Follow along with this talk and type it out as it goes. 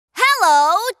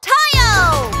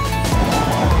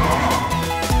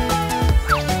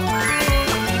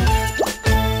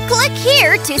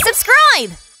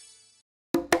subscribe!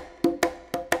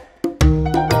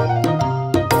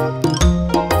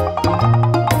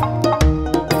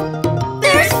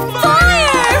 There's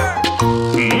fire!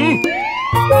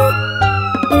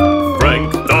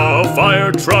 Frank the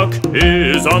fire truck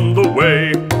is on the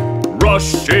way,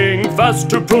 rushing fast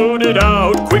to put it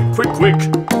out. Quick, quick, quick!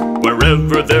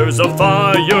 Wherever there's a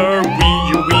fire,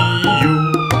 wee-oo.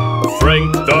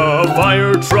 Frank the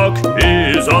fire truck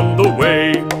is on the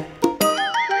way.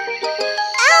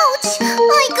 Ouch!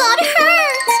 I got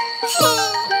hurt!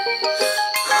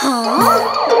 Huh?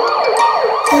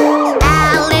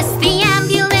 Alice the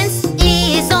ambulance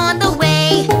is on the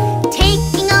way,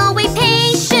 taking away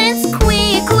patients.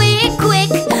 Quick, quick,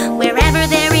 quick! Wherever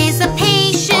there is a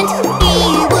patient,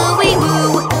 wee-woo,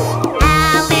 wee-woo.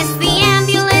 Alice the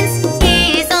ambulance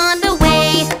is on the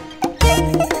way.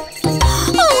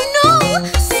 Oh no!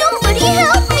 Somebody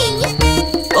help me!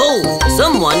 Oh,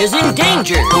 someone is in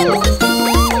danger.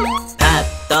 Pat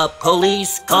the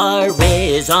police car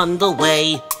is on the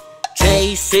way,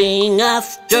 chasing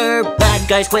after bad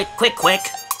guys. Quick, quick, quick!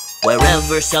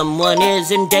 Wherever someone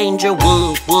is in danger,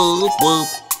 whoop, whoop, whoop.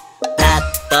 Pat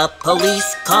the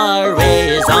police car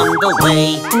is on the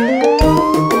way.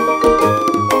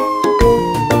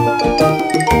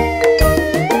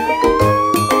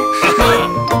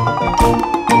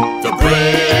 The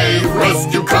brave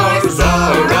rescue cars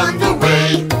are on the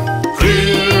way.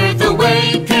 Clear the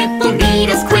way, people need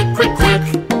us. Quick, quick, quick!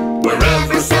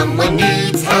 Wherever someone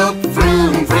needs help,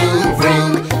 vroom, vroom,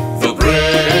 vroom. The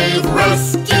brave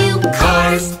rescue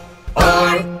cars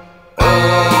are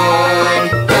on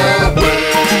the way.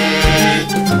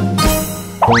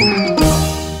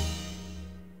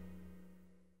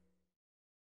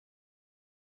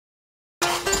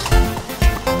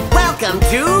 Welcome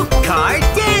to Car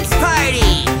Dance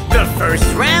Party! The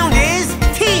first round is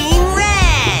Team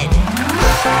Red!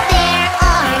 There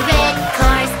are red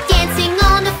cars dancing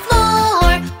on the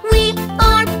floor. We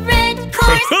are red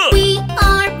cars. We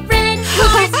are red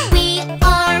cars. We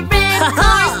are red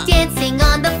cars dancing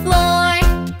on the floor.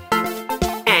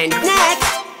 And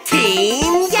next,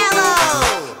 Team Yellow!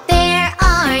 There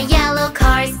are yellow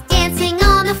cars dancing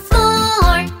on the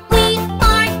floor. We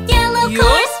are yellow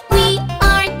cars. We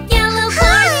are yellow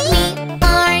cars. We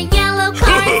are yellow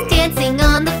cars dancing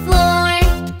on the floor.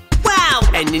 Wow!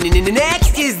 And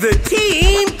next is the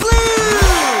Team Blue!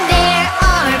 There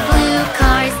are blue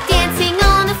cars dancing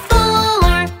on the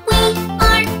floor. We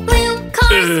are blue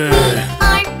cars. We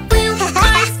are blue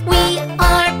cars. We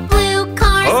are blue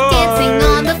cars dancing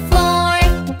on the floor.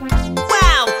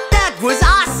 Wow! That was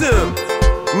awesome!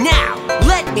 Now,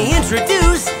 let me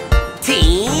introduce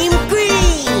Team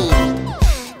Green!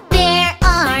 There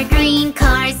are green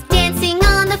cars dancing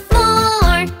on the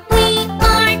floor. We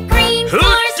are green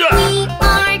cars. We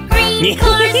are green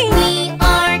cars. We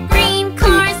are green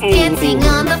cars dancing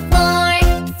on the floor.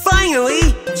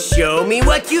 Finally, show me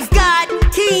what you've got,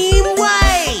 Team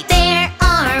White! There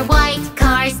are white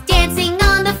cars dancing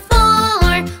on the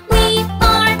floor. We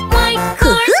are white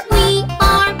cars. We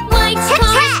are white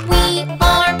cars. We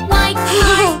are white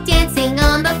cars dancing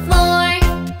on the floor.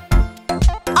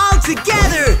 All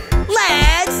together,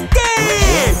 let's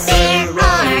dance! There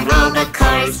are all the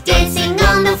cars dancing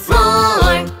on the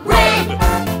floor. Red,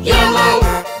 yellow,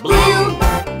 blue,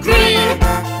 green,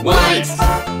 white,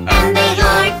 and they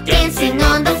are dancing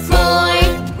on the floor.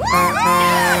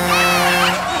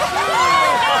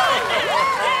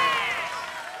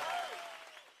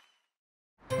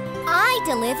 I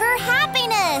deliver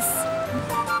happiness!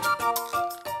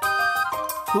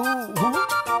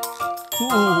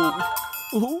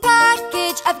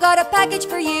 Package, I've got a package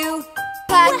for you.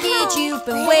 Package you've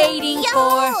been waiting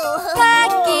for.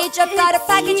 Package, I've got a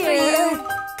package for you.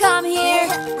 Come here,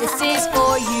 this is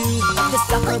for you. The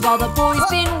soccer ball the boy's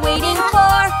been waiting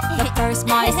for. The purse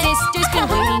my sister's been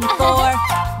waiting for.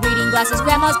 Reading glasses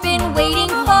grandma's been waiting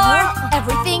for.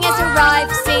 Everything has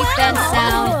arrived safe and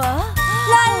sound.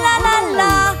 La la la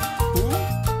la.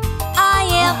 I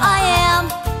am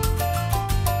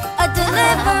a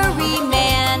delivery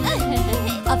man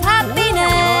of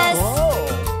happiness.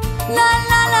 La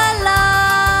la la la.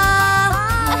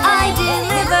 I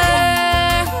deliver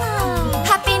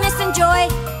happiness and joy.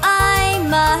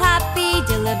 I'm a happy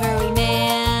delivery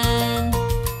man.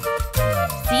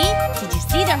 See? Did you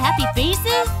see their happy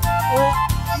faces?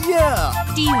 Yeah.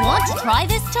 Do you want to try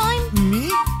this time? Me?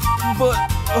 But,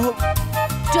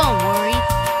 Don't worry,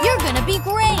 you're gonna be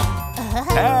great.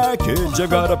 Package, I've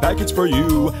got a package for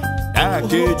you.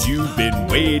 package you've been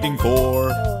waiting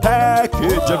for.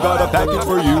 Package, I've got a package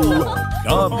for you.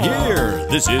 Come here,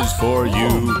 this is for you.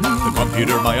 The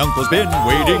computer my uncle's been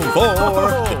waiting for.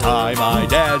 The tie my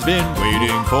dad's been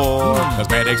waiting for.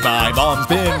 Cosmetics my mom's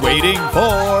been waiting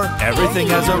for. Everything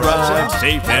has arrived,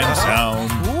 safe and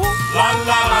sound. La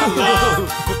la la.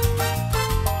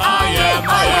 I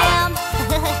am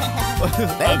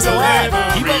Thanks a lot.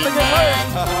 Keep up the good work.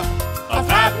 of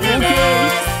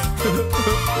happiness.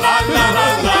 La la la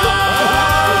la.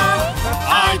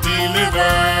 I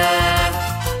deliver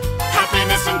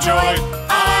happiness and joy.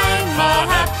 I'm a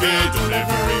happy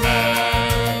delivery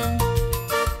man.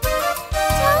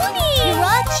 Tony!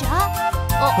 Raja.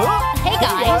 Oh, hey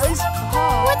guys.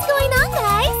 What's going on,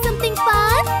 guys? Something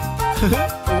fun?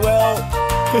 Well,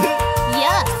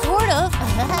 Yeah, sort of.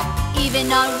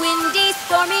 Even on windy,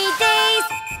 stormy days,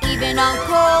 even on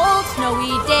cold,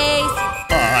 snowy days.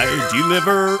 I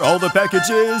deliver all the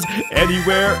packages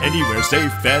anywhere, anywhere,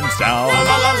 safe and sound.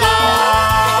 La la la.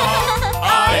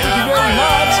 Thank you very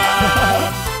much.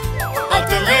 A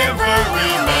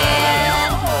delivery man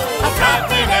of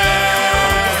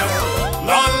happiness.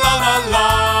 La la la la.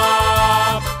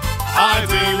 I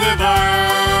deliver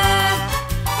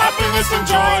happiness and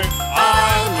joy.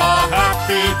 I'm a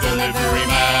happy delivery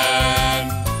man.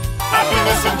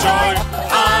 Happiness and joy.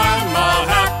 I'm a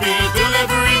happy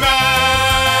delivery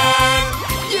man.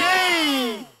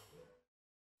 Yay!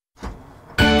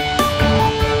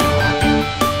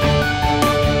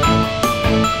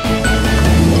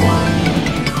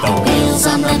 The wheels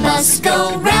on the bus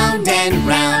go round and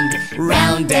round,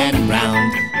 round and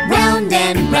round, round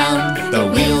and round. The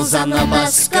wheels on the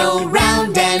bus go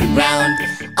round and round,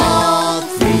 all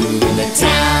through the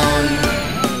town.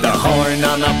 The horn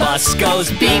on the bus goes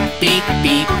beep, beep,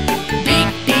 beep, beep,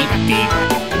 beep, beep,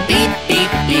 beep,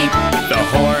 beep, beep. The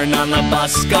horn on the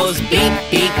bus goes beep,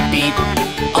 beep, beep,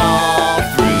 all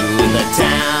through the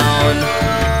town.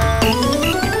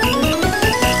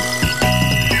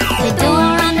 The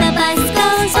door on the bus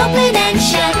goes open and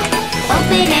shut,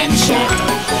 open and shut,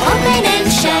 open and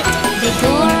shut. The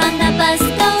door on the bus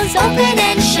goes open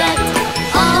and shut,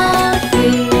 all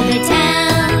through the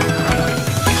town.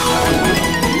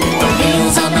 The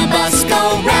wheels on the bus go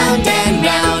round and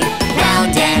round,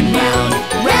 round and round,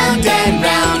 round and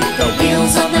round. The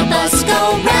wheels on the bus go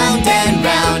round and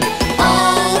round,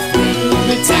 all through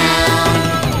the town.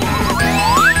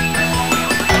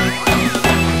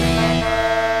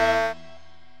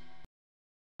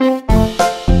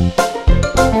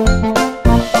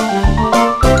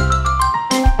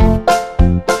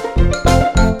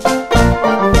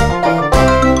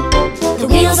 The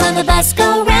wheels on the bus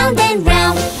go round and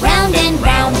round, round and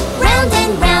round, round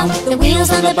and round. The wheels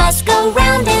on the bus go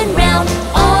round and round,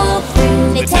 all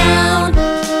through the town.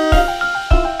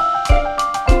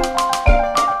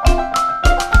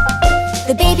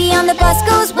 The baby on the bus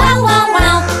goes wow, wow,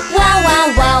 wow, wow, wow,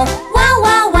 wow, wow,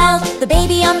 wow, wow. The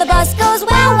baby on the bus goes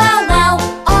wow, wow,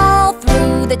 wow, all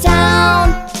through the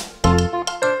town.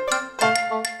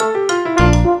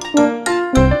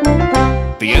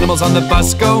 The animals on the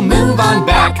bus go move on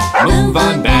back, move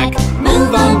on back,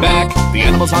 move on back. The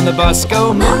animals on the bus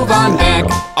go move on back,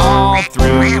 all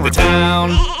through the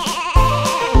town.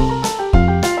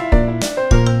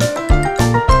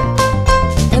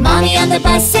 The mommy on the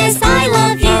bus says I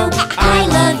love you, I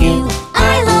love you,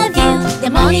 I love you. The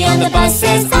mommy on the bus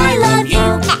says I love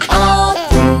you, all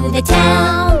through the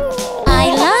town.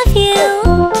 I love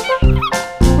you.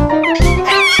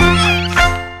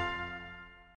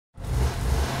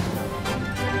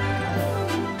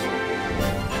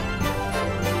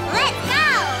 Let's go!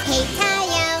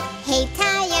 Hey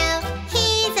Tayo,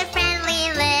 he's a friendly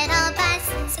little bus.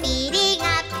 Speeding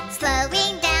up,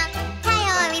 slowing down,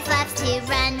 Tayo always loves to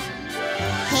run.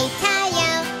 Hey Tayo,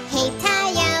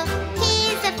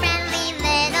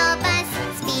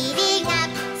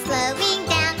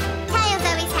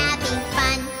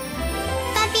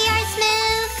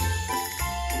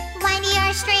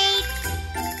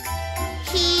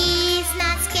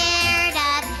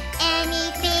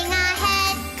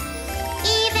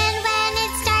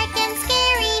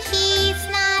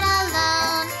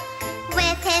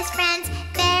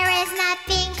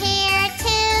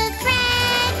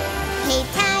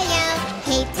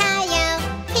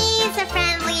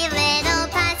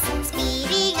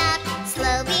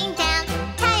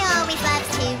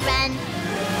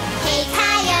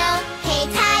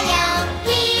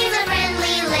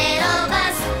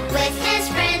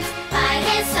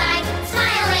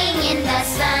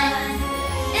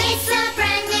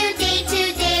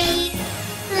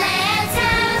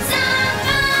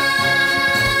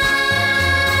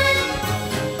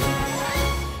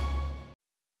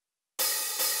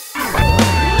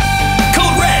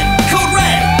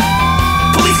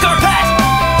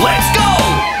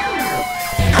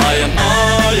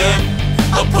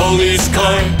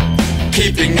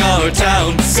 keeping our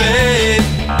town safe.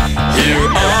 Here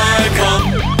I come,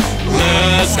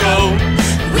 let's go.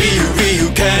 Wee-oo,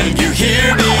 wee-oo, can you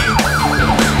hear me?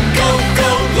 Go,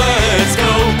 go, let's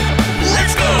go.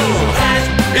 Let's go. Pat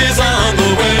is on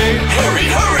the way. Hurry,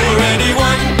 hurry. For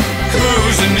anyone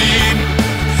who's in need,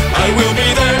 I will be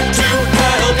there to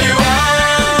help you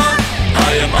out.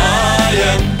 I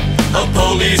am a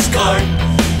police car,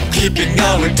 keeping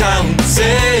our town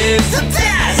safe.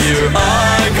 Here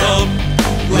I come,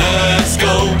 let's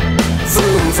go.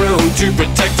 Vroom, vroom, to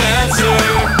protect and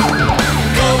serve.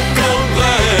 Go, go,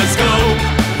 let's go.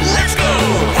 Let's go.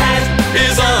 Pat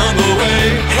is on the way.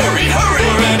 Hurry, hurry.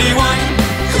 For anyone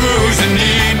who's in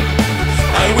need,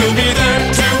 I will be there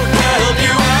to help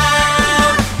you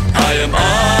out. I am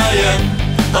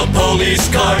a police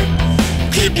car,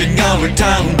 keeping our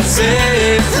town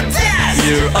safe.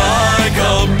 Here I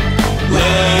come,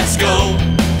 let's go.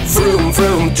 Vroom,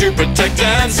 vroom, to protect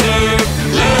and serve.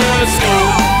 Let's go.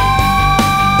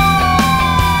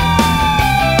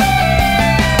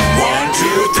 1,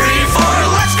 2, 3, 4,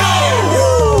 let's go.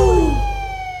 Woo!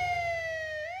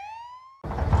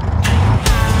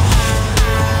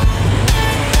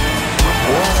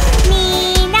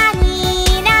 Nina,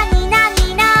 Nina, Nina,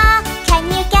 Nina, can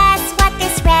you guess what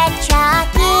this red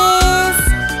truck is?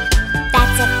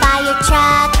 That's a fire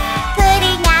truck,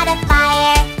 putting out a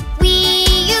fire.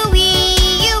 Wee-oo,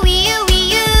 wee-oo, wee-oo,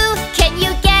 wee-oo. Can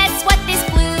you guess what this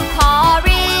blue car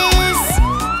is?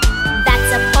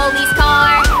 That's a police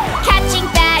car, catching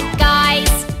bad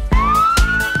guys.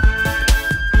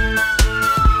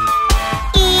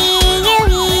 Ee-oo,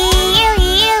 ee-oo,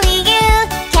 ee-oo, ee-oo.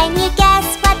 Can you guess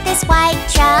what this white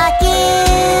truck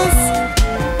is?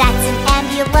 That's an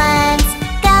ambulance,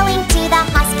 going to the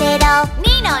hospital.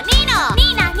 Nina, Nina,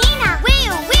 Nina, Nina.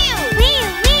 Wee-oo, wee-oo,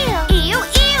 wee-oo, wee-oo. Ee-oo,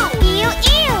 ee-oo, ee-oo,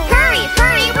 ee-oo. Hurry,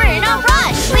 hurry, we're in a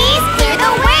rush. Please clear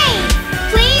the way.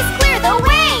 Please clear the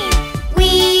way.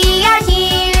 We are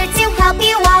here to help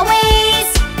you always.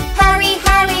 Hurry,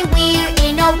 hurry, we're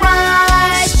in a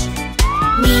rush.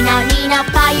 Nina, Nina,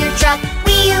 fire truck.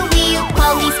 Wee-oo, wee-oo,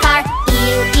 police car.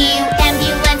 Ee-oo, ee-oo,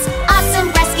 ambulance. Awesome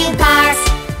rescue cars.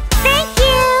 Thank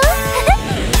you.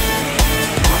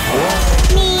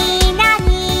 Nina,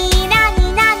 Nina,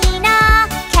 Nina, Nina,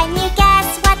 can you guess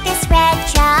what this red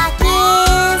truck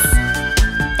is?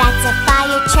 That's a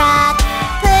fire truck,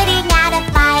 putting out a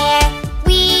fire.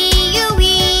 Wee-oo,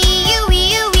 wee-oo,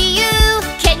 wee-oo, wee-oo.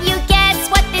 Can you guess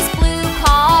what this blue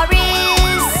car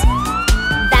is?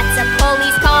 That's a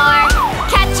police car,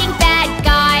 catching bad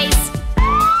guys.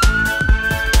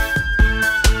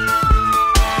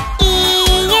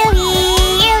 Ee-oo,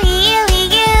 ee-oo, ee-oo,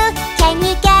 ee-oo. Can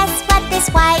you guess what this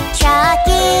white truck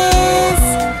is?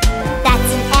 That's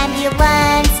an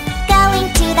ambulance, going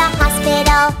to the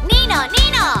hospital. Nina,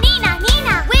 Nina, Nina,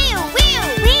 Nina. Wee-oo, wee-oo,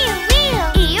 wee-oo, wee-oo.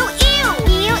 Ee-oo, ee-oo,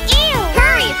 ee-oo, ee-oo.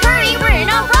 Hurry, hurry, we're in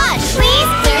a rush. Please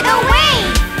clear the way.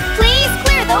 Please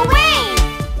clear the way.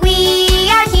 We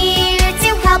are here to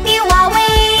help you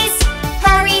always.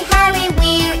 Hurry, hurry,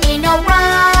 we're in a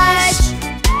rush.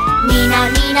 Nina,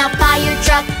 Nina, fire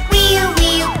truck. Wee-oo,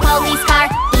 wee-oo, police car.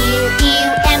 Ee-oo,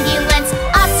 ee-oo, ambulance.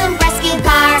 Awesome rescue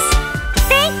cars.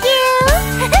 Thank you.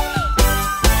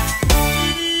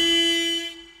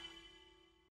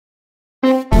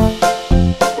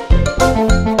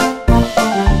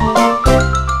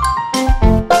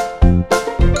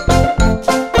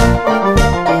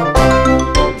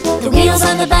 The wheels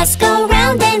on the bus go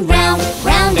round and round,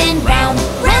 round and round,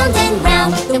 round and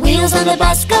round. The wheels on the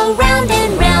bus go round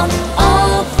and round,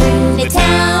 all through the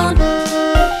town.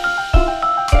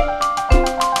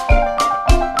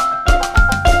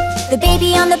 The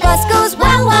baby on the bus goes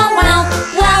wow, wow, wow,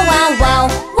 wow, wow, wow,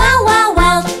 wow, wow,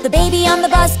 wow. The baby on the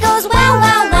bus goes wow,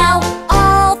 wow, wow,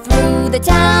 all through the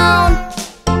town.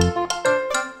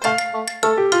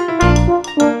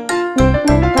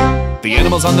 The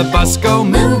animals on the bus go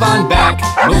move on back,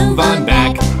 move on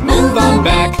back, move on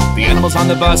back. The animals on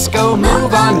the bus go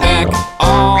move on back,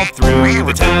 all through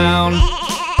the town.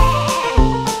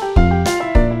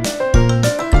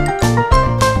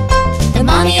 The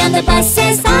mommy on the bus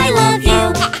says I love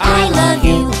you, I love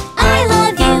you, I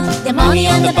love you. The mommy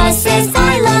on the bus says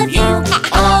I love you,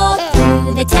 all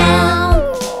through the town.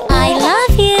 I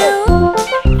love you.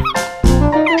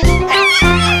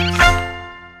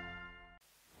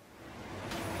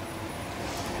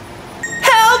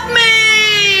 Help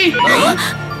me!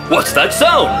 What's that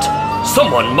sound?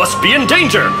 Someone must be in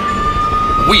danger.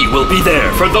 We will be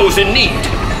there for those in need.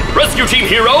 Rescue team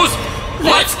heroes,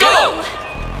 let's go!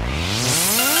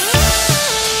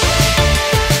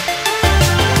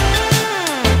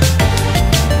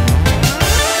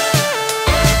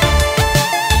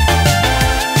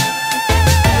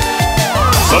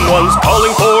 Someone's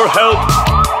calling for help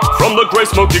from the gray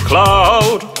smoky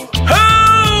cloud.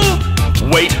 Help!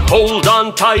 Wait, hold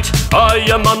on tight, I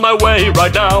am on my way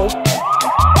right now.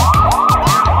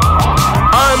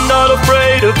 I'm not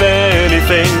afraid of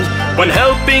anything when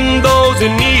helping those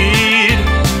in need.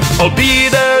 I'll be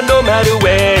there no matter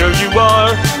where you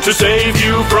are to save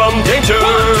you from danger. 1, 2,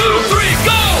 3,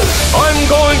 go! I'm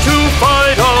going to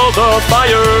fight all the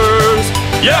fires.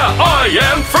 Yeah, I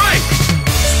am Frank!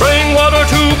 Spraying water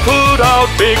to put out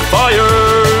big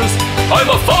fires. I'm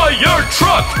a fire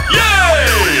truck!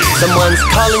 Yay! Someone's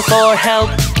calling for help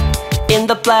in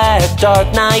the black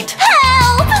dark night.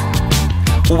 Help!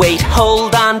 Wait,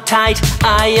 hold on tight,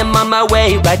 I am on my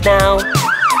way right now.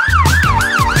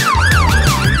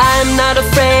 I'm not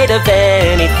afraid of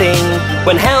anything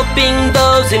when helping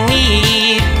those in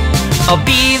need. I'll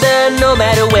be there no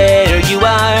matter where you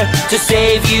are to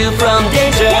save you from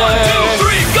danger. 1, 2,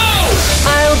 3, go!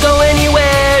 I'll go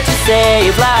anywhere to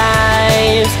save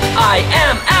lives. I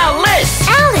am Alice!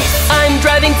 Alice! I'm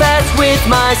driving fast with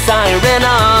my siren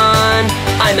on.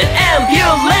 I'm an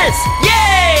ambulance!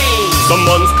 Yay!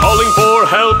 Someone's calling for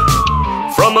help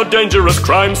from a dangerous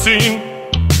crime scene.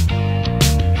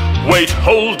 Wait,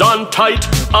 hold on tight,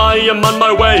 I am on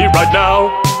my way right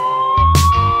now.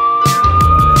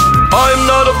 I'm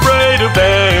not afraid of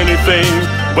anything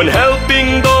when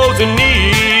helping those in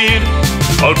need.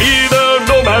 I'll be there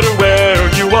no matter where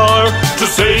you are to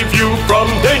save you from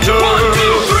danger. 1,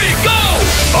 2, 3, go!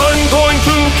 I'm going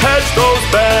to catch those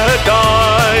bad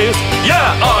guys.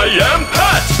 Yeah, I am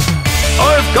Pat!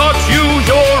 I've got you,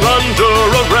 you're under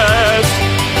arrest.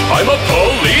 I'm a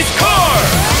police car!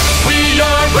 We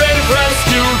are brave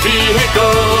rescue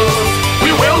vehicles.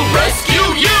 We will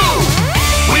rescue you!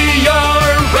 We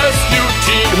are rescue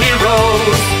team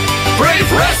heroes. Brave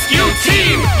rescue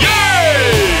team,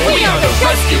 yay! We are the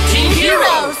rescue team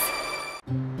heroes.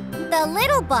 The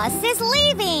little bus is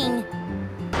leaving.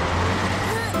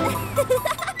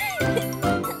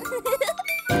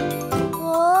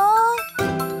 Oh,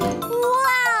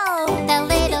 wow! The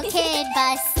little kid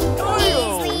bus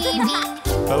is leaving.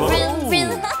 Vroom,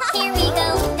 vroom. Here we go,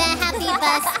 the happy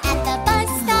bus at the bus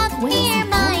stop near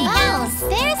my house.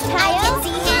 There's Tayo. I can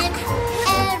see him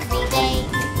every day.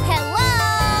 Hello!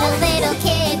 The little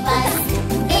kid bus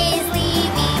is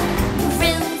leaving.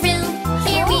 Vroom, vroom.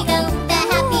 Here we go, the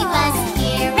happy bus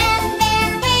here and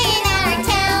there in our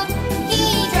town. He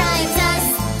drives us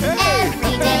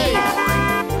every day.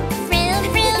 Vroom,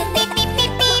 vroom. Beep, beep,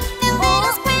 beep, beep. The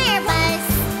little square bus.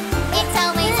 It's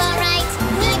always alright,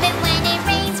 even when it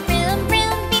rains. Vroom,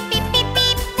 vroom. Beep, beep, beep,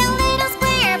 beep. The little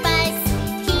square bus.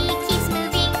 He keeps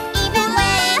moving even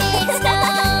when it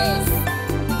snows.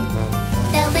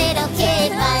 The little kid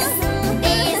bus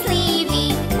is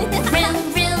leaving. Vroom,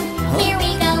 vroom. Here we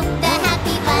go, the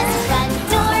happy bus. Front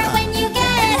door when you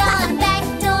get on, back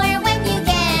door when you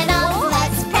get off.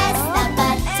 Let's press the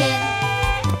button.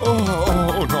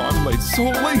 Oh no, I'm late, so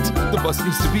late. The bus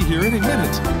needs to be here any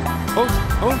minute. Oh.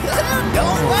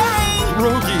 Don't worry!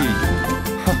 Rogie.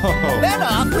 Then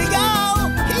off we go!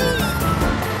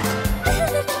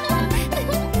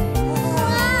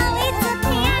 Wow, it's a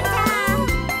panda!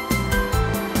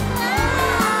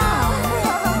 Wow!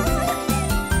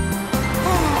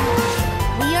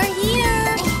 We are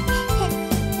here!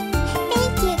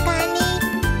 Thank you, Connie.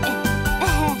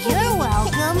 You're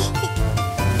welcome.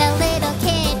 The little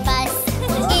kid bus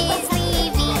is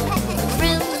leaving.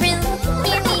 Vroom, vroom.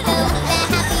 Here we go, the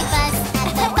happy bus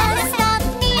at the bus stop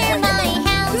near my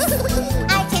house.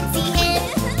 I can see him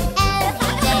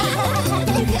every day.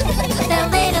 The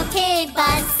little kid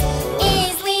bus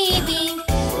is leaving.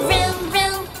 Vroom,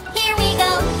 vroom. Here we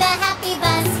go, the happy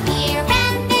bus here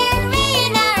and there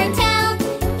in our town.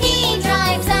 He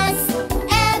drives us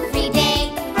every day.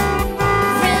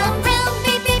 Vroom, vroom.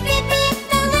 Beep, beep, beep, beep.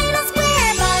 The little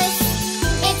square bus.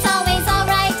 It's always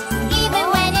alright, even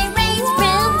when it rains.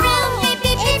 Vroom, vroom. Beep,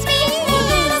 beep, beep, beep. The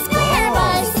little square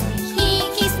bus. He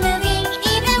keeps moving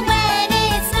even when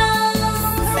it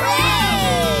snows.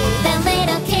 The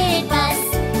little kid bus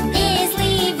is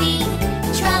leaving.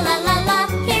 Tra-la-la-la,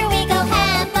 here we go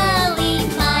happily.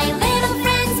 My little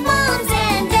friends, moms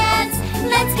and dads,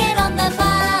 let's get on the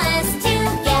bus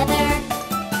together.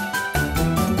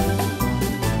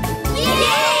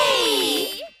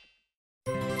 Yay!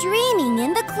 Dreaming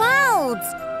in the clouds.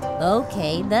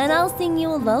 Okay, then I'll sing you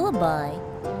a lullaby.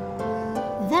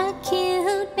 The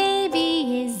cute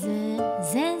baby is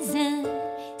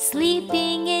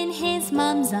sleeping in his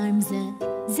mom's arms.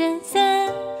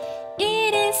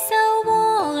 It is so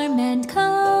warm and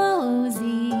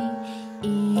cozy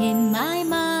in my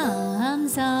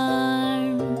mom's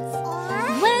arms.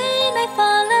 When I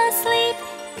fall asleep,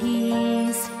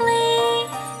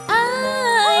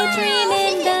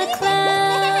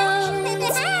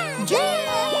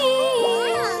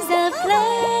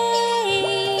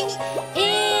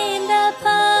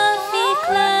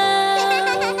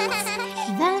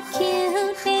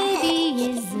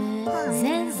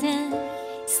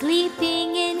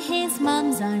 sleeping in his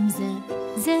mom's arms.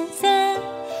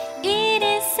 It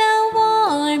is so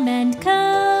warm and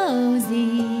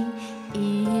cozy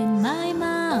in my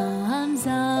mom's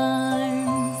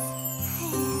arms.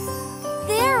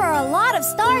 There are a lot of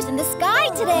stars in the sky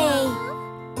today.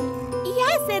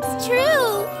 Yes, it's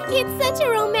true. It's such a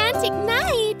romantic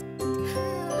night.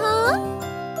 Huh?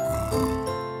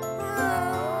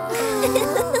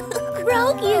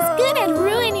 Rogi is good at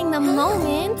ruining the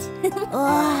moment.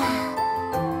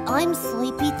 I'm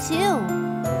sleepy too.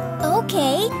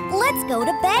 Okay, let's go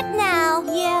to bed now.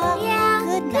 Yeah.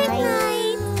 Good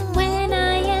night. When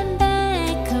I am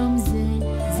back home,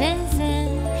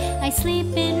 I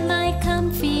sleep in my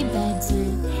comfy bed.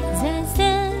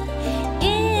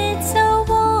 It's so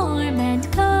warm and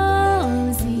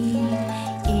cozy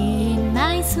in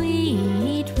my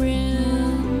sweet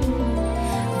room.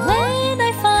 When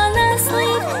I fall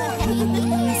asleep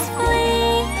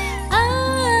peacefully,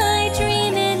 I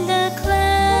dream in the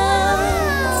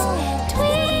clouds.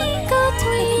 Twinkle,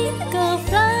 twinkle,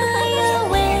 fly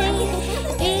away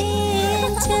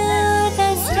into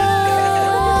the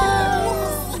stars.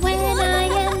 When I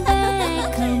am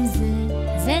back home,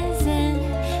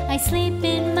 I sleep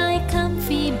in my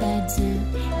comfy bed.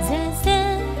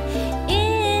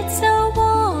 It's so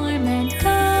warm and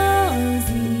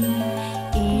cozy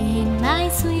in my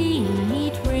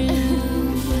sweet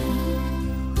room.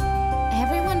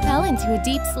 Everyone fell into a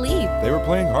deep sleep. They were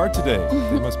playing hard today.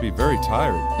 They must be very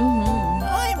tired.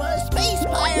 I'm a space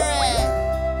pirate.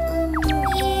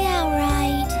 Yeah,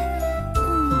 right.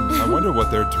 I wonder what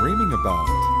they're dreaming about.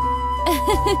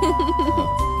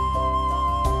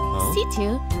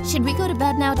 C2, should we go to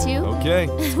bed now too? Okay,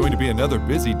 it's going to be another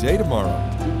busy day tomorrow.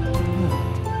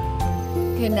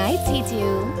 Good night, C2.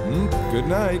 Good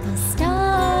night.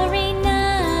 Starry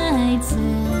nights,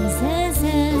 the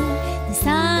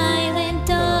silent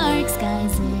dark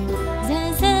skies.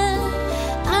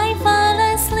 I fall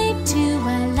asleep to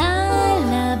a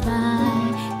lullaby,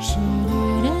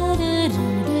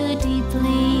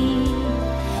 deeply.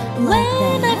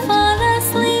 When I fall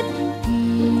asleep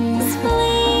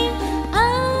peacefully,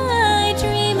 I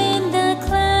dream in the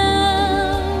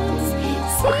clouds.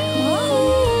 See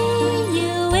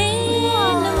you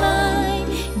in my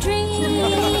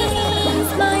dreams,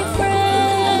 my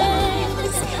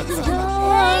friends.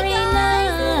 Starry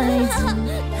nights,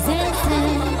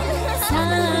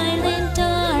 silent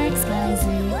dark skies.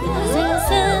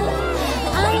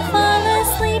 I fall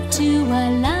asleep to a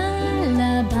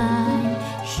lullaby,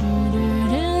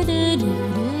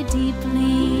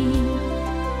 deeply.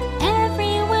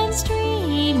 Everyone's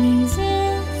dreaming.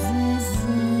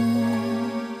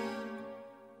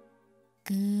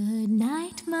 Good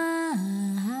night,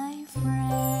 my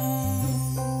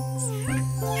friends.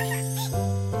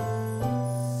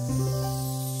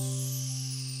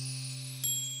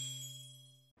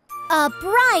 A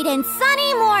bright and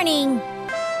sunny morning.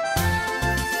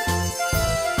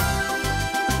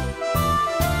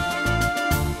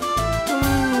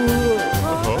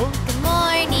 Good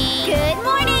morning. Good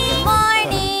morning. Good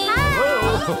morning.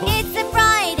 It's a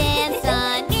bright and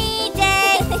sunny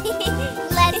day.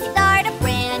 Let's start a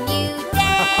brand new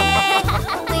day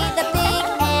with a big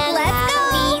and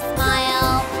happy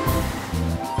smile.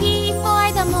 Before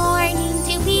the morning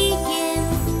dew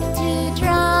begins to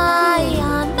dry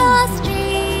on the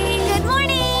street. Good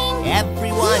morning.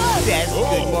 Everyone says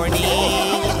good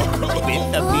morning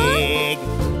with a big,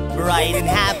 bright and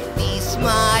happy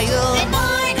smile. Good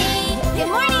morning. Good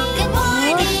morning. Good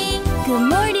morning. Good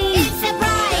morning. It's a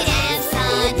bright and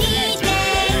sunny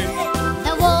day.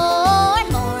 The warm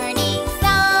morning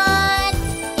sun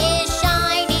is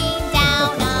shining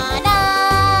down on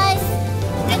us.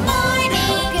 Good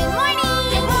morning. Good morning.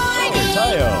 Good morning.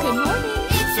 Good morning.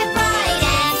 It's a bright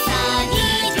and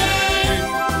sunny day.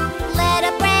 Let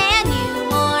a brand new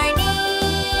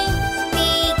morning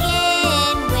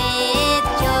begin with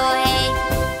joy.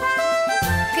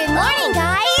 Good morning,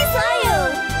 guys.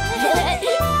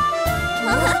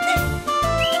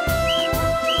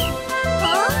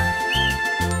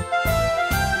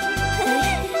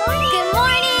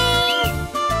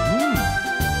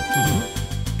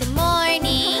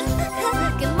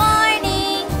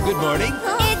 Good morning.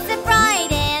 It's a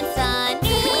bright and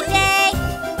sunny day.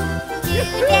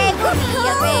 Today will be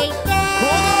a great day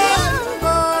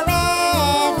for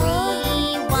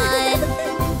everyone.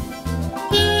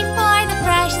 Before the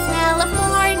fresh smell of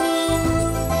morning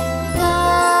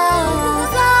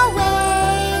goes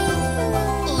away,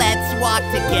 Let's walk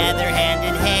together hand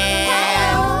in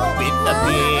hand with a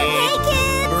big,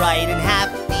 bright and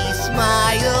happy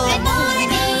smile. Good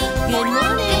morning. Good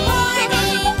morning. Good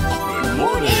morning. Good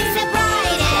morning. It's a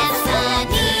bright and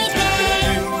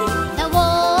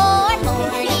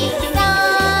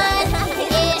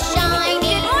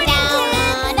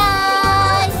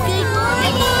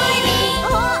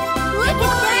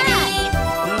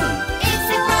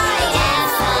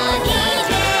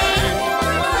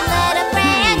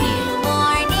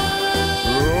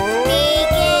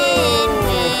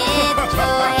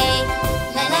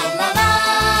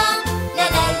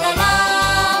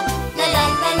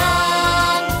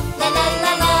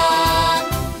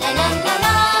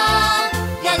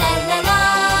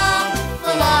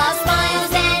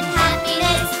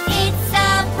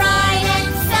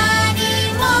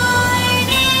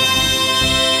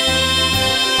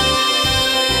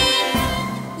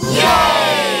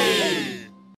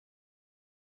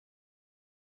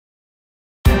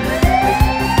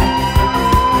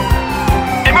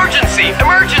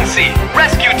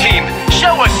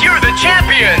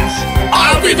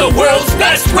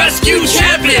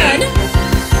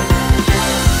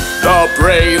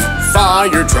brave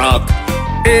fire truck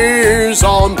is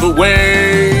on the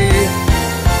way.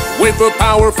 With a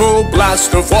powerful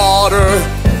blast of water,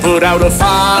 put out a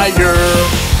fire.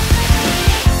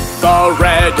 The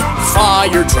red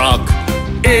fire truck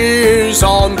is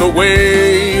on the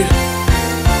way.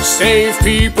 Save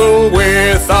people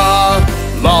with a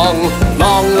long,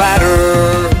 long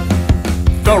ladder.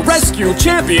 The rescue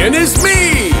champion is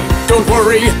me! Don't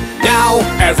worry now,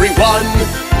 everyone.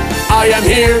 I am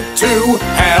here to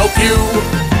help you.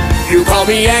 You call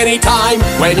me anytime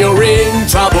when you're in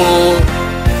trouble.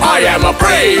 I am a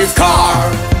brave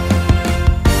car.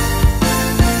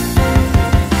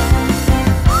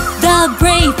 The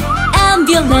brave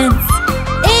ambulance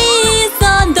is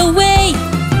on the way.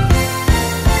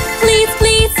 Please,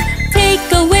 please take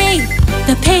away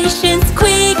the patients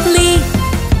quickly.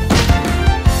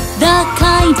 The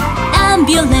kind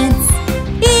ambulance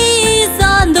is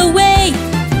on the way.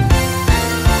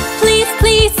 Please,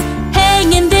 please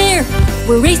hang in there.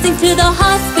 We're racing to the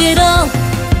hospital.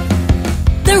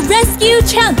 The rescue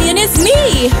champion is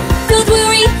me. Don't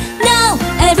worry now,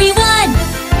 everyone.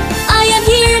 I am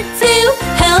here to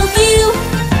help you.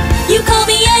 You call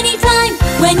me anytime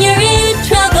when you're in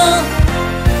trouble.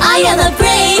 I am a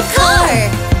brave car.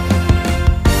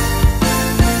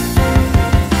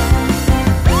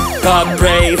 The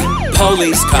brave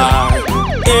police car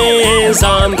is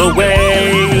on the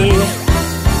way.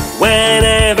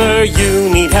 Whenever you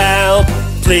need help,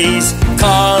 please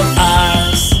call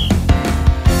us.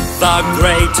 The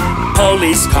great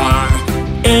police car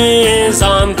is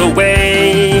on the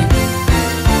way.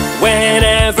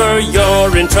 Whenever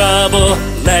you're in trouble,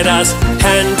 let us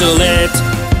handle it.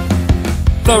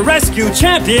 The rescue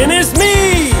champion is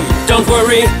me! Don't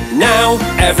worry now,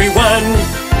 everyone.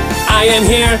 I am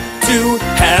here to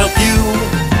help you.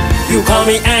 You call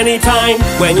me anytime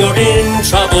when you're in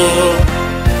trouble.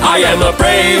 I am a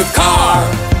brave car.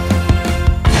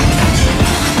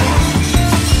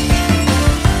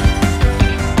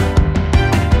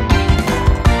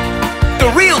 The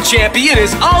real champion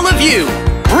is all of you.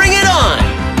 Bring it on!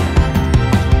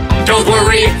 Don't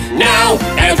worry now,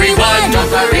 everyone.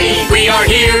 Don't worry. We are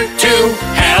here to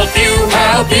help you.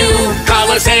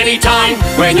 Call us anytime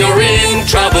when you're in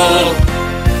trouble.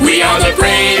 We are the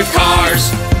brave cars.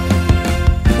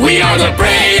 We are the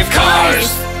brave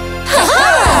cars.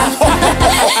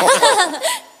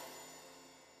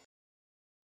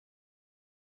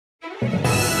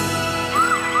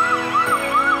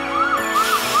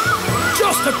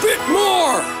 Just a bit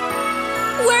more!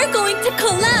 We're going to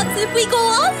collapse if we go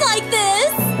on like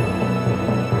this.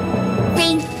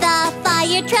 Frank the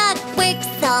fire truck works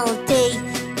all day.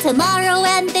 Tomorrow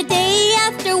and the day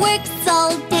after works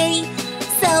all day.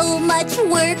 So much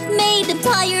work made him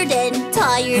tired and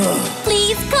tired.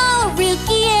 Please call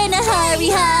Rookie in a hurry,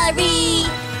 hurry.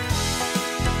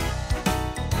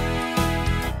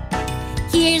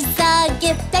 Here's a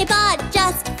gift I bought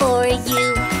just for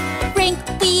you. Frank,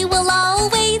 we will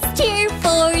always cheer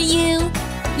for you.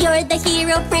 You're the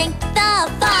hero, Frank the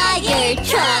fire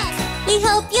truck. We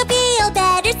hope you feel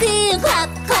better soon. Clap,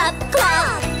 clap,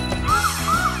 clap.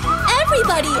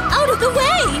 Everybody, out of the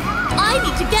way! I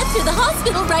need to get to the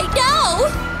hospital right now.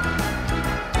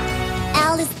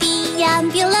 Alice the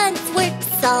ambulance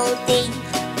works all day.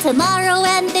 Tomorrow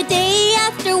and the day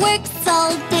after works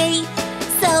all day.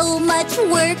 So much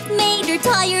work made her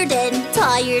tired and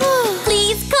tired.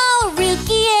 Please call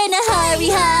Rookie in a hurry,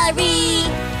 hurry.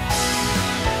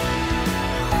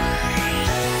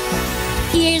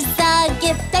 Here's a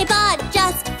gift I bought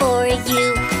just for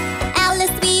you.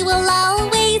 Alice, we will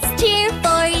always cheer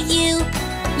for you.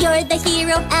 You're the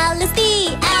hero, Alice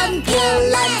the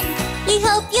ambulance. We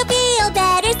hope you feel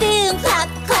better soon. Clap,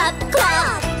 clap,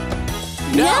 clap.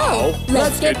 Now,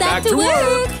 let's get back to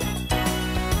work.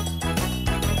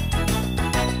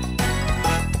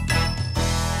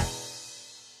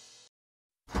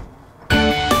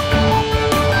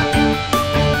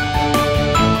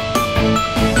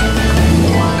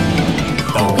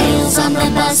 On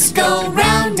the bus go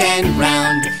round and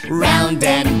round, round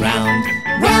and round,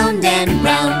 round and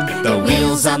round. The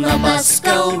wheels on the bus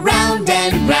go round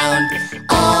and round,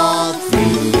 all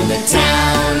through the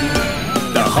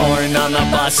town. The horn on the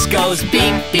bus goes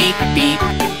beep, beep, beep,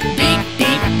 beep,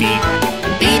 beep, beep,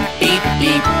 beep, beep,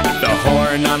 beep. The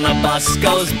horn on the bus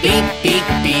goes beep, beep,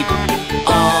 beep,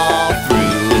 all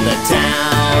through the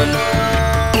town.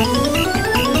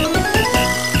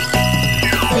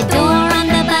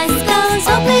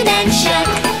 Open and shut,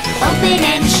 open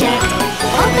and shut,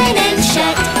 open and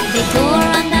shut. The door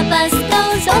on the bus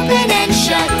goes open and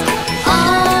shut,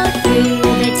 all through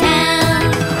the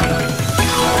town.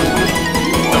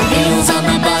 The wheels on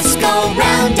the bus go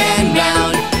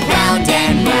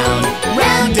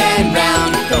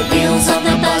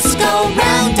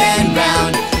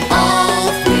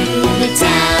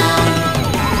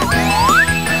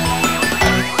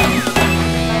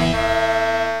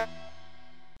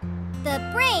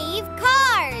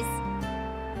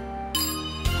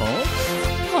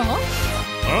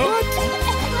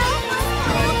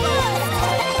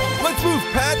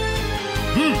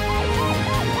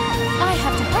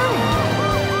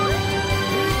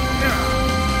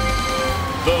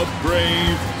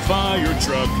brave fire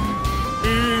truck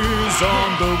is on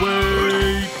the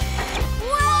way.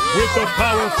 With a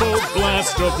powerful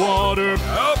blast of water,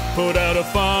 put out a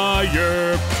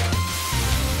fire.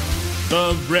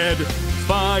 The red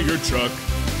fire truck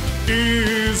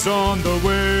is on the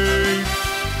way.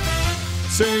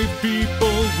 Save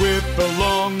people with a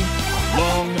long,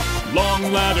 long,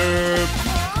 long ladder.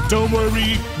 Don't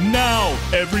worry now,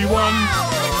 everyone.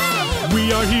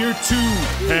 We are here to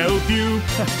help you.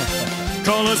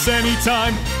 Call us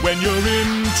anytime when you're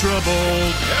in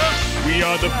trouble. We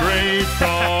are the Brave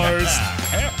Cars.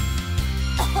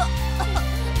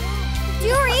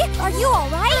 Yuri, are you all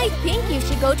right? I think you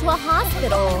should go to a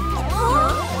hospital.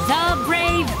 The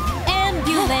Brave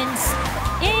Ambulance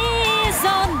is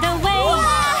on the way.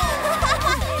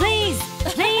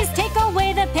 Please take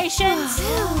away the patients.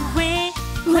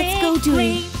 Let's go,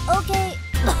 Dewey. Okay.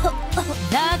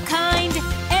 The kind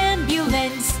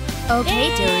ambulance.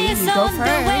 Okay, Dewey, is you go on the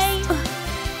way. first.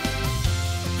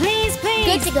 Please,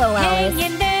 Good to go, hang Alice.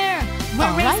 in there. We're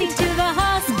All racing right. to the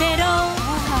hospital.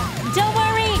 Don't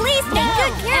worry. Please take now,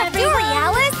 good care of Yuri, everyone.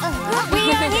 Alice. We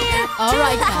are here. All to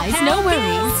right, guys, no help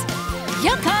worries.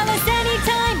 You call us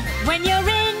anytime when you're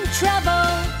in trouble.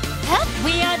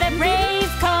 We are the Brave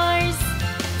Cars.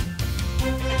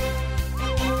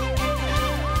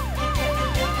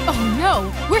 Oh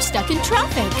no, we're stuck in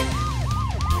traffic.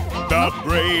 The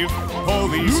brave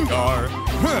police car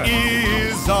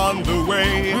is on the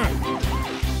way.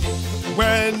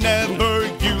 Whenever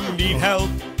you need help,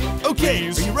 Okay,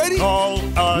 are you ready? call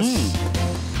us.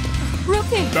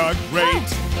 Rookie. The great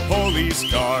police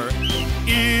car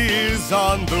is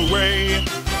on the way.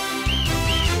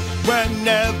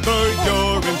 Whenever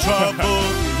you're in trouble,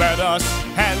 let us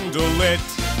handle it.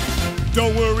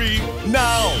 Don't worry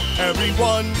now,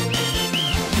 everyone.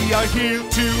 We are here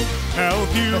to help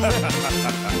you.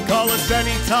 Call us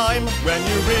anytime when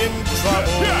you're in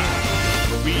trouble.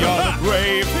 We are the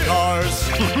Brave Cars.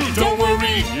 Don't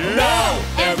worry now,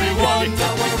 everyone.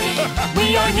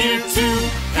 We are here to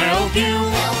help you.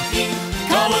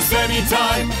 Call us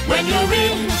anytime when you're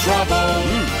in trouble.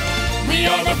 We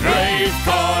are the Brave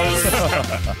Cars.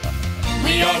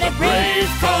 We are the Brave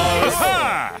Cars.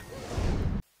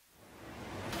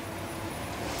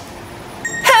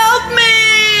 Help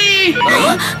me!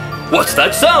 What's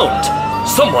that sound?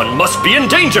 Someone must be in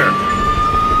danger.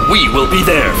 We will be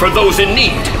there for those in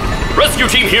need. Rescue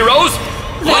team heroes,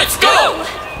 let's go!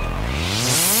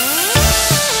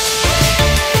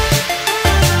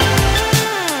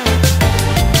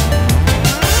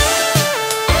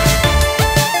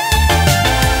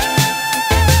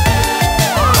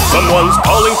 Someone's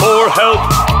calling for help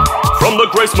from the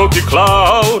gray smoky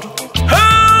cloud.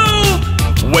 Help!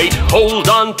 Wait, hold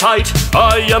on tight,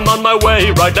 I am on my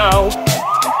way right now.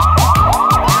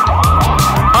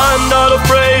 I'm not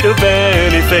afraid of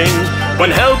anything when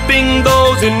helping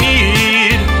those in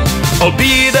need. I'll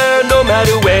be there no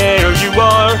matter where you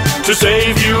are to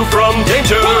save you from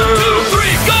danger. 1, 2,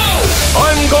 3, go!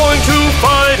 I'm going to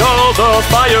fight all the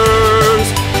fires.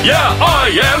 Yeah,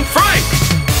 I am Frank.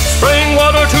 Spraying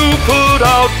water to put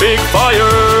out big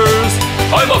fires.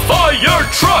 I'm a fire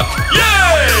truck,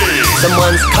 yay!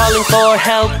 Someone's calling for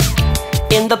help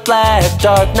in the black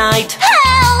dark night.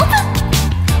 Help!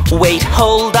 Wait,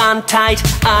 hold on tight,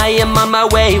 I am on my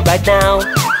way right now.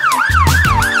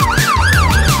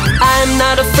 I'm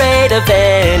not afraid of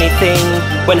anything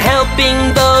when helping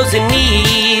those in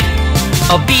need.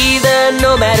 I'll be there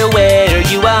no matter where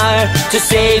you are to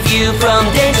save you from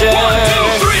danger. 1,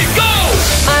 2, 3, go!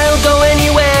 I'll go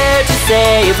anywhere to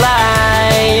save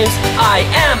lives. I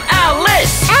am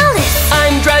Alice. Alice!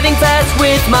 I'm driving fast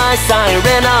with my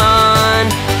siren on.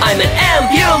 I'm an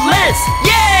ambulance.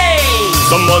 Yay!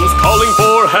 Someone's calling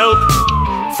for help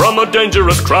from a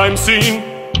dangerous crime scene.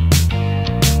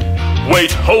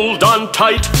 Wait, hold on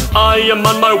tight, I am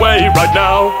on my way right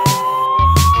now.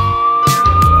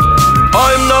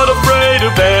 I'm not afraid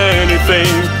of anything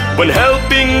when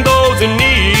helping those in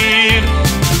need.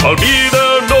 I'll be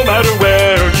there no matter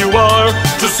where you are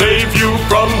to save you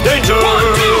from danger. 1,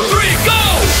 2, 3, go!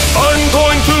 I'm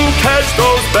going to catch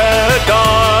those bad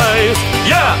guys.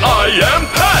 Yeah, I am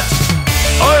Pat.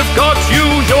 I've got you,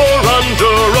 you're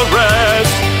under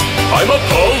arrest. I'm a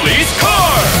police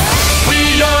car. We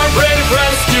are brave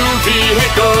rescue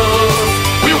vehicles.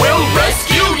 We will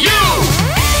rescue you.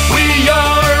 We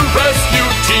are rescue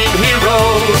team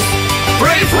heroes.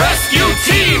 Brave rescue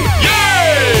team,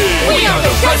 yay! We are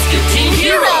the rescue team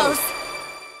heroes!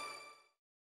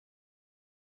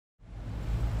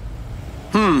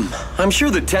 I'm sure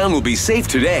the town will be safe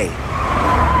today.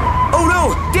 Oh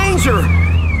no! Danger!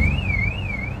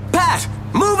 Pat,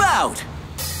 move out!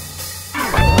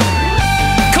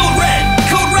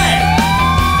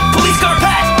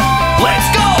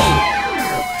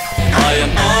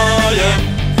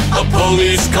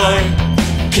 police car,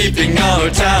 keeping our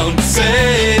town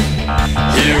safe.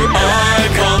 Here I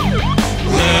come,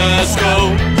 let's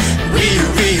go.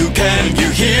 Wee-oo, wee-oo, can you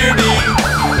hear me?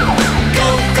 Go,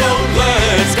 go,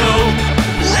 let's go.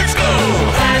 Let's go.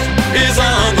 Pat is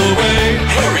on the way.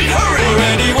 Hurry, hurry. For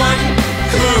anyone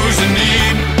who's in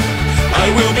need, I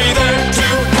will be there to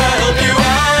help you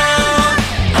out.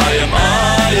 I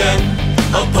am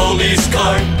a police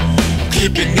car,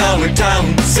 keeping our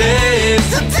town safe.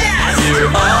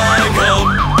 Here I come,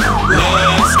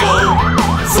 let's go.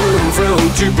 Vroom, vroom,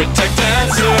 to protect and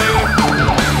serve.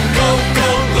 Go, go,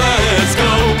 let's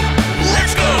go.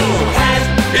 Let's go. Pat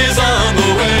is on the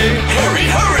way. Hurry,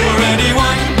 hurry. For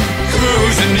anyone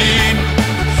who's in need,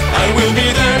 I will be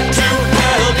there to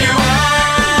help you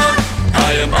out.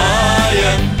 I am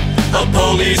a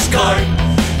police car,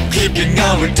 keeping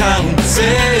our town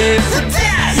safe.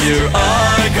 Here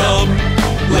I come,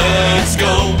 let's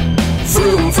go.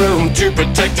 Vroom, vroom, to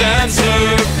protect and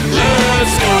serve.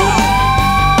 Let's go.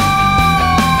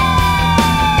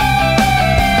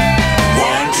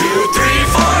 1, 2, 3,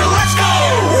 4, let's go.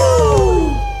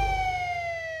 Woo!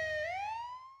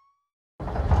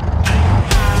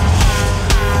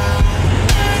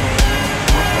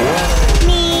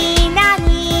 Nina,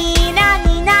 Nina,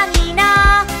 Nina, Nina,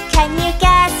 can you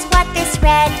guess what this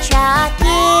red truck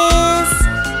is?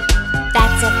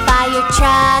 That's a fire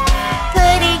truck,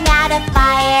 putting out a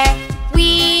fire.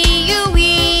 Wee-oo,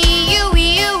 wee-oo,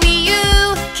 wee-oo,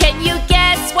 wee-oo. Can you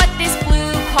guess what this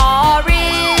blue car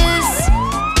is?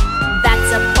 That's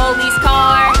a police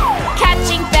car,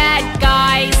 catching bad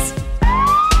guys.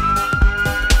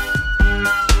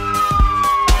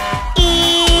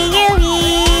 Ee-oo,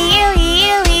 ee-oo,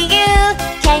 ee-oo, ee-oo,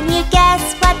 can you guess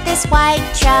what this white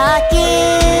truck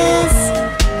is?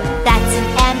 That's an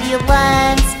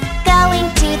ambulance, going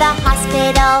to the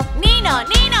hospital. Nina,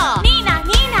 Nina, Nina,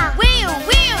 Nina, wee-oo,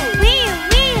 wee-oo, wee-oo,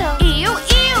 wee-oo, ee-oo,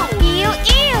 ee-oo. ee-oo,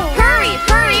 ee-oo. Hurry,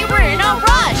 hurry, we're in a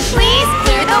rush. Please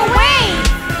clear the way.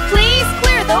 Please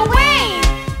clear the way.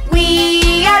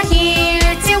 We are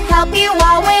here to help you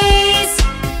always.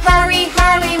 Hurry,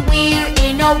 hurry, we're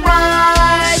in a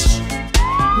rush.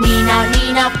 Nina,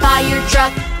 Nina, fire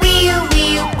truck. Wee-oo,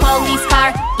 wee-oo, police car.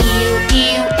 Ew,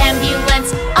 ew, ambulance.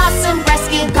 Awesome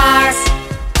rescue cars.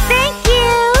 Thank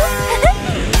you.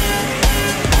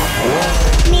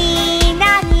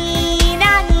 Nina,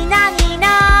 Nina, Nina,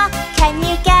 Nina, can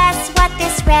you guess what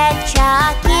this red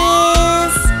truck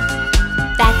is?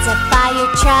 That's a fire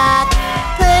truck,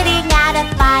 putting out a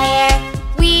fire.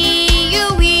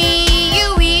 Wee-oo,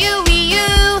 wee-oo, wee-oo,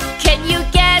 wee-oo. Can you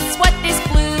guess what this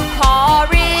blue car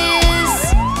is?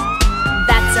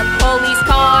 That's a police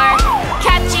car,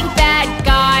 catching bad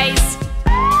guys.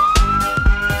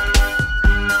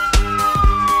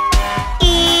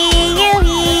 Ee-oo,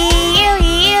 ee-oo,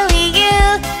 ee-oo,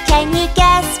 ee-oo, can you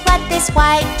guess what this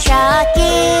white truck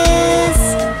is?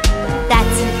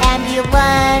 That's an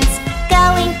ambulance,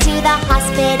 going to the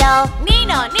hospital.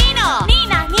 Nina, Nina,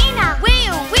 Nina, Nina,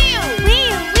 wee-oo, wee-oo,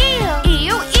 wee-oo, wee-oo,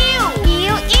 ee-oo, ee-oo.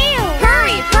 ee-oo, ee-oo.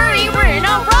 Hurry, hurry, we're in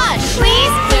a rush.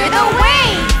 Please clear the way.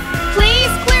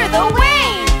 Please clear the way.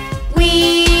 We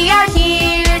are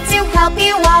here to help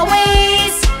you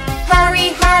always. Hurry,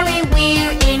 hurry,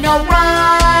 we're in a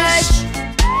rush.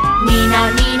 Nina,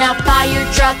 Nina, fire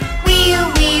truck. Wee-oo,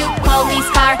 wee-oo, police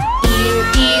car. Ew,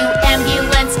 ew,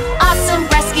 ambulance. Awesome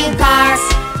rescue cars.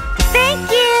 Thank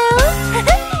you.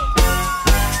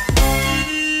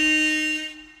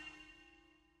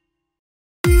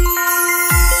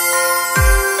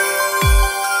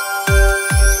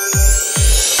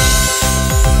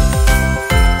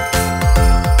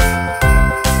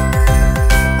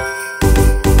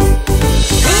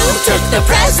 Who took the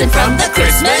present from the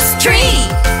Christmas tree?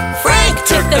 Frank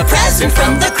took the present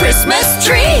from the Christmas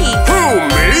tree. Who,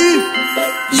 me?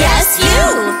 Yes, you.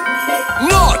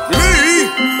 Not me!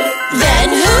 Then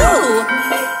who?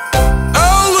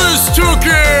 Alice took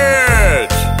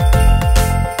it!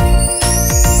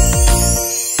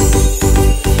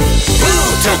 Who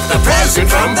took the present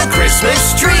from the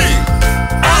Christmas tree?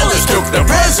 Alice took the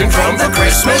present from the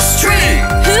Christmas tree.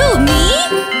 Who, me?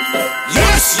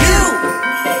 Yes, you.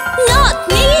 Not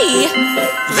me.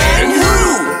 Then who?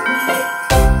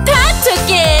 Pat took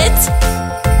it.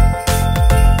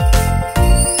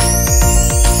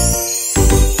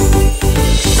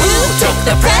 Who took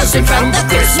the present from the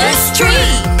Christmas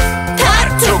tree? Pat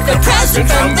took the present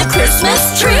from the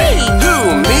Christmas tree.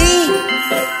 Who, me?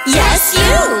 Yes,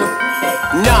 you.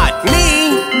 Not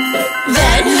me!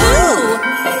 Then who?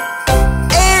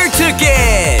 Air took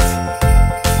it!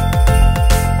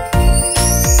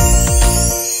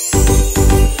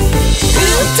 Who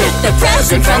took the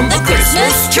present from the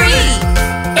Christmas tree?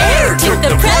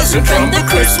 present from the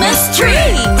Christmas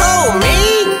tree. Who, me?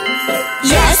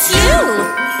 Yes, you.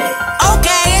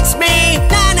 Okay, it's me.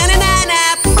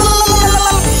 Na-na-na-na-na.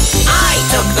 I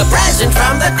took the present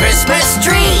from the Christmas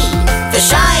tree. The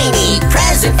shiny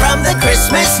present from the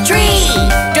Christmas tree.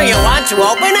 Do you want to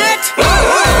open it?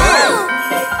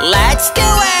 Let's do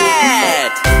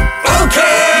it!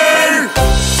 Okay!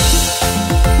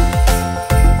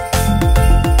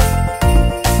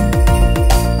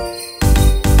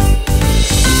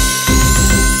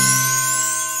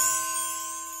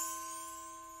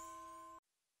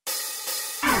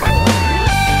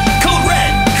 Code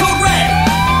red! Code red!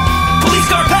 Police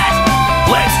car Pat!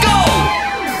 Let's go!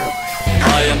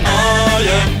 I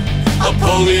am a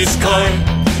police car,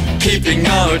 keeping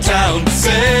our town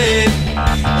safe.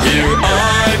 Here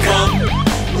I come,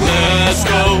 let's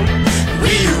go.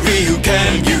 Wee-oo,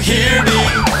 can you hear me?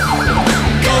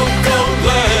 Go, go,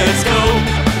 let's go.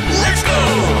 Let's go!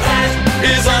 Pat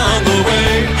is on the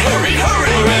way. Hurry,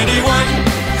 hurry! For anyone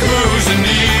who's in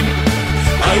need,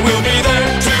 I will be there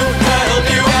to help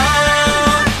you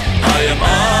out. I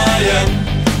am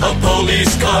a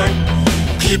police car,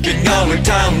 keeping our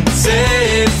town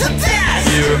safe.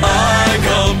 Here I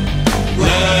come,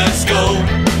 let's go.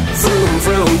 Vroom,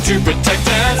 vroom, to protect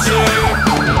and serve.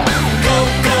 Go,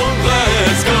 go,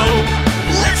 let's go.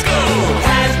 Let's go.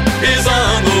 Pat is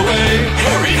on the way.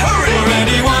 Hurry, hurry. For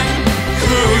anyone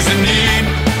who's in need,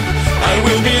 I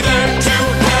will be there to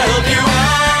help you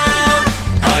out.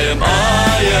 I am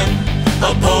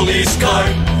a police car,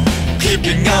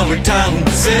 keeping our town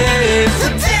safe.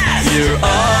 Here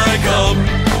I come,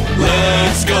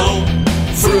 let's go.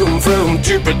 Vroom, vroom,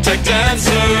 to protect and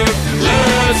serve.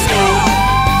 Let's go.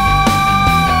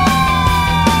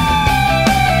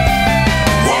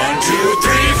 1, 2,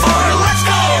 3, 4, let's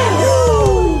go!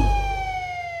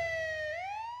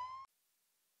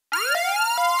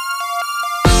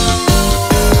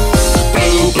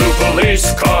 Blue, blue police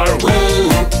car, woo,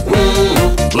 woo.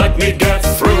 Let me get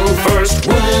through first,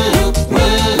 woo,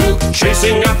 woo.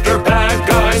 Chasing after bad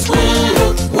guys, woo,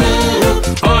 woo.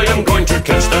 I am going to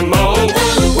catch them all, woo,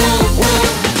 woo, woo.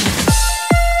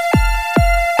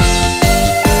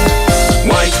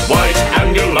 White, white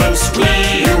ambulance,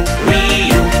 wee-oo,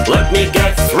 wee-oo. Let me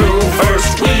get through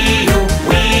first, wee-oo,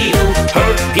 wee-oo.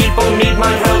 Hurt people need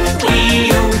my help,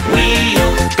 wee-oo, wee-oo.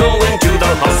 Going to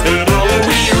the hospital,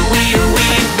 wee-oo, wee-oo,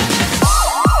 wee.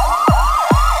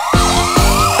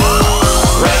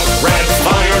 Red, red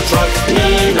fire truck,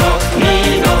 Nina,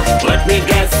 Nina. Let me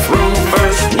get through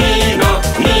first, Nina,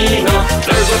 Nina.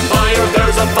 There's a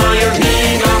fire,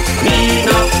 Nina,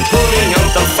 Nina. Putting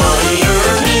out the fire,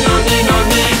 Nina, Nina,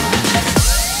 Nina.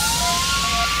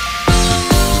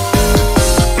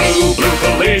 Blue, blue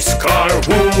police car,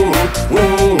 woo,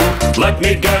 woo. Let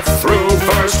me get through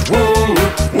first, woo,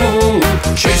 woo.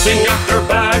 Chasing after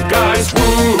bad guys,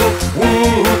 woo,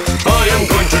 woo. I am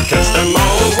going to catch them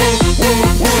all, woo, woo,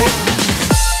 woo.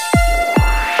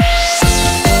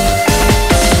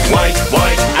 White,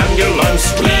 white ambulance,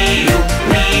 wee-oo,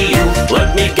 wee-oo. Let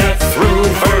me get through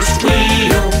first,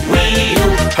 wee-oo,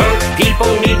 wee-oo. Hurt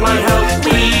people need my help,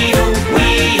 wee-oo,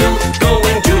 wee-oo.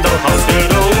 Going to the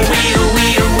hospital, wee-oo,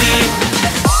 wee-oo, wee.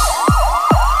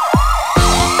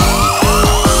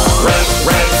 Red,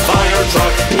 red fire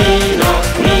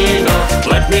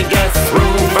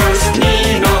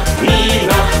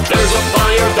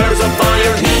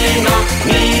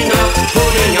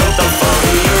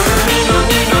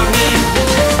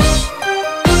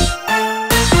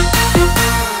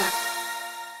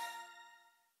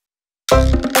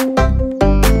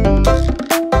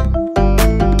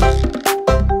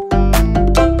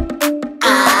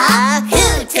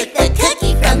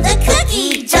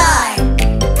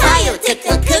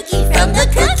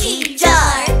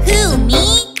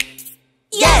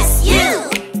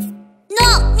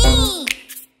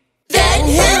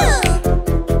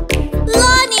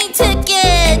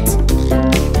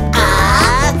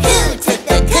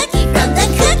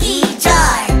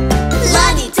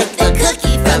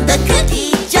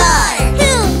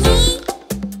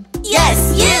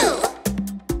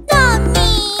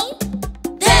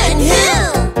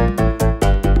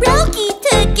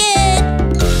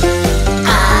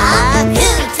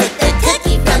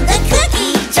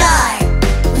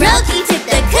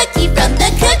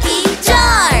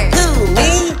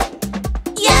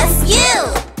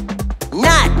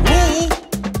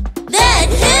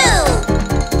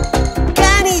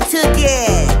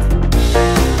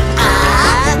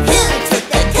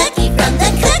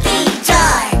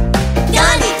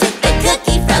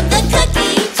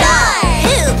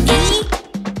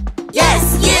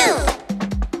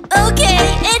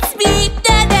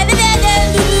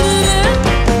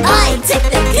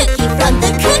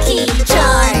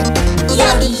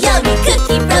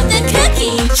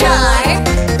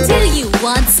you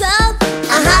want some?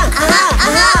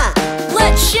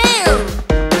 Let's share.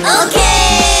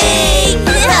 Okay!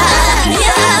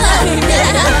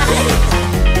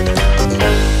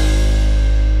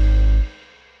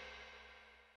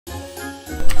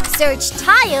 Search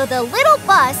Tayo the Little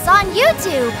Bus on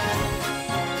YouTube.